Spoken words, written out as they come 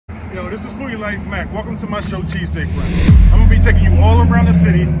Yo, this is Foodie Life Mac. Welcome to my show, Cheesesteak Run. I'm gonna be taking you all around the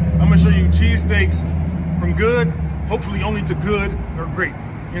city. I'm gonna show you cheesesteaks from good, hopefully only to good or great.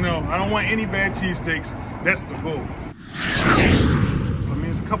 You know, I don't want any bad cheesesteaks. That's the goal. So, I mean,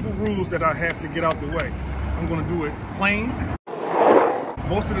 there's a couple rules that I have to get out the way. I'm gonna do it plain.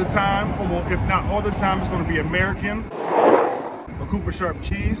 Most of the time, if not all the time, it's gonna be American or Cooper Sharp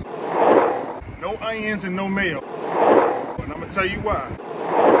cheese. No onions and no mayo. And I'm gonna tell you why.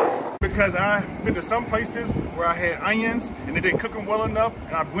 Because I've been to some places where I had onions and they didn't cook them well enough,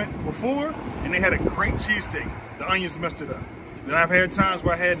 and I went before and they had a great cheesesteak. The onions messed it up. Then I've had times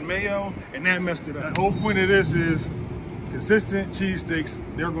where I had mayo and that messed it up. The whole point of this is consistent cheesesteaks,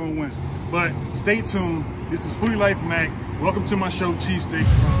 they're gonna win. But stay tuned. This is Foodie Life Mac. Welcome to my show, Cheesesteak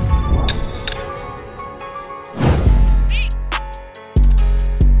Run.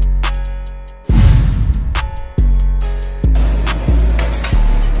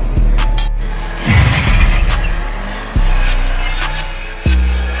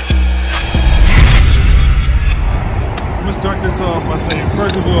 Start this off by saying,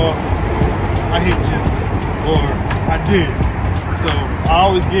 first of all, I hate Jim's, or I did. So I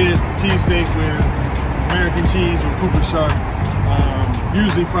always get cheesesteak with American cheese or Cooper Sharp,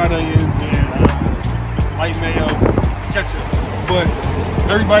 usually fried onions and light mayo, ketchup. But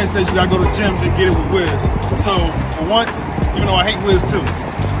everybody says you gotta go to Jim's and get it with Whiz. So for once, even though I hate Whiz too,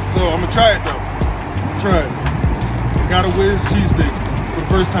 so I'm gonna try it though. Try it. I got a Whiz cheesesteak for the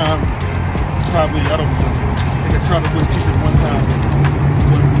first time, probably, I don't know. I tried to Whiz cheesesteak one time. It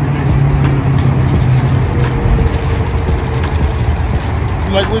wasn't for me.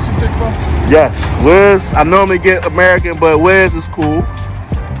 You like Whiz cheesesteak, bro? Yes, Whiz. I normally get American, but Whiz is cool.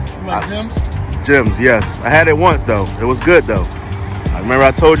 You like Jim's? Jim's, yes. I had it once though. It was good though. I remember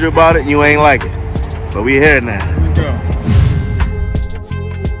I told you about it and you ain't like it. But we here now. Here we go.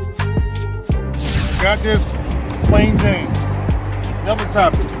 Got this plain Jane. Another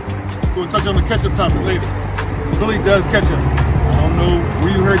topic. So we'll touch on the ketchup topic later. Really does ketchup. I don't know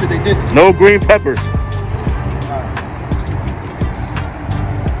where you heard that they did it. No green peppers.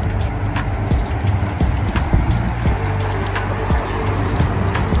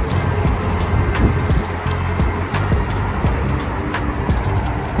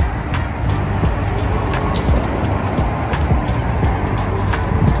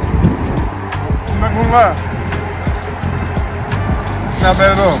 I'm not gonna lie. It's not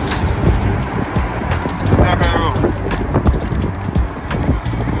bad at all.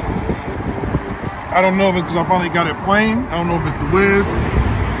 I don't know if it's because I finally got it plain. I don't know if it's the Whiz.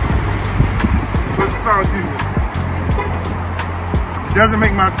 But it's a solid cheese. It doesn't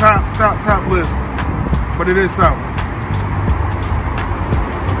make my top list, but it is solid.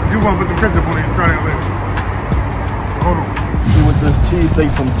 I do want to put some ketchup on it and try that later. So hold on. See what this cheesesteak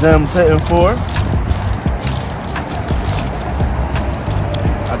from Jim's hitting for.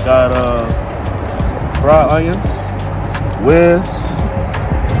 I got fried onions, Whiz,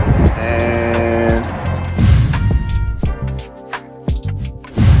 and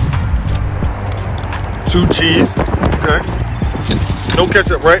two cheese. Okay. No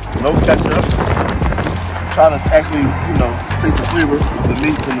ketchup, right? no ketchup. I'm trying to actually, you know, taste the flavor of the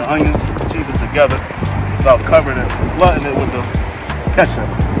meats and the onions and the cheeses together without covering it, flooding it with the ketchup.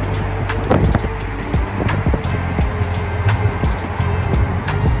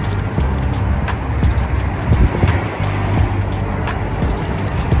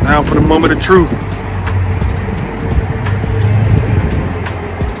 Now for the moment of truth.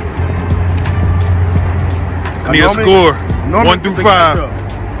 I need a score, 1 through 5.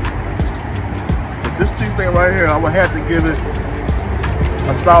 But this cheesesteak right here, I would have to give it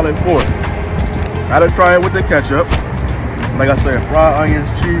a solid 4. Gotta try it with the ketchup. Like I said, fried onions,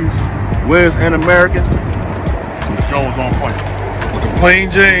 cheese, Whiz, and American. The show was on point.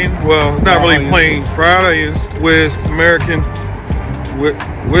 Plain Jane, well, not really plain. Fried onions, Whiz, American.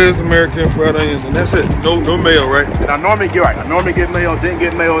 Whiz, American, fried onions, and that's it. No mayo, right? And I normally get mayo. Didn't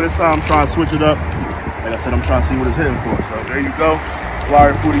get mayo this time. I'm trying to switch it up. Like I said, I'm trying to see what it's hitting for. So there you go.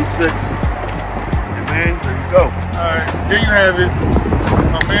 Flyer 46. And man, there you go. Alright, there you have it.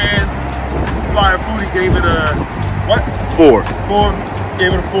 My man, Flyer Foodie gave it a, what? 4. 4.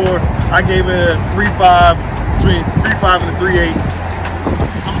 Gave it a 4. I gave it a 3.5, between 3.5 and a 3.8.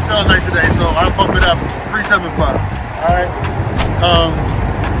 I'm feeling nice today, so I'll bump it up 3.75. Alright.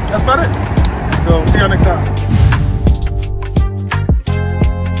 That's about it. So see y'all next time.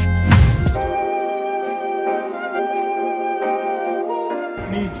 I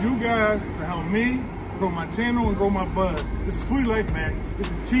need you guys to help me grow my channel and grow my buzz. This is Foodie Life Mac. This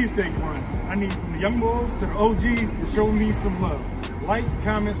is Cheesesteak Run. I need from the young boys to the OGs to show me some love. Like,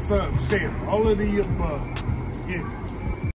 comment, sub, share. All of the above. Yeah.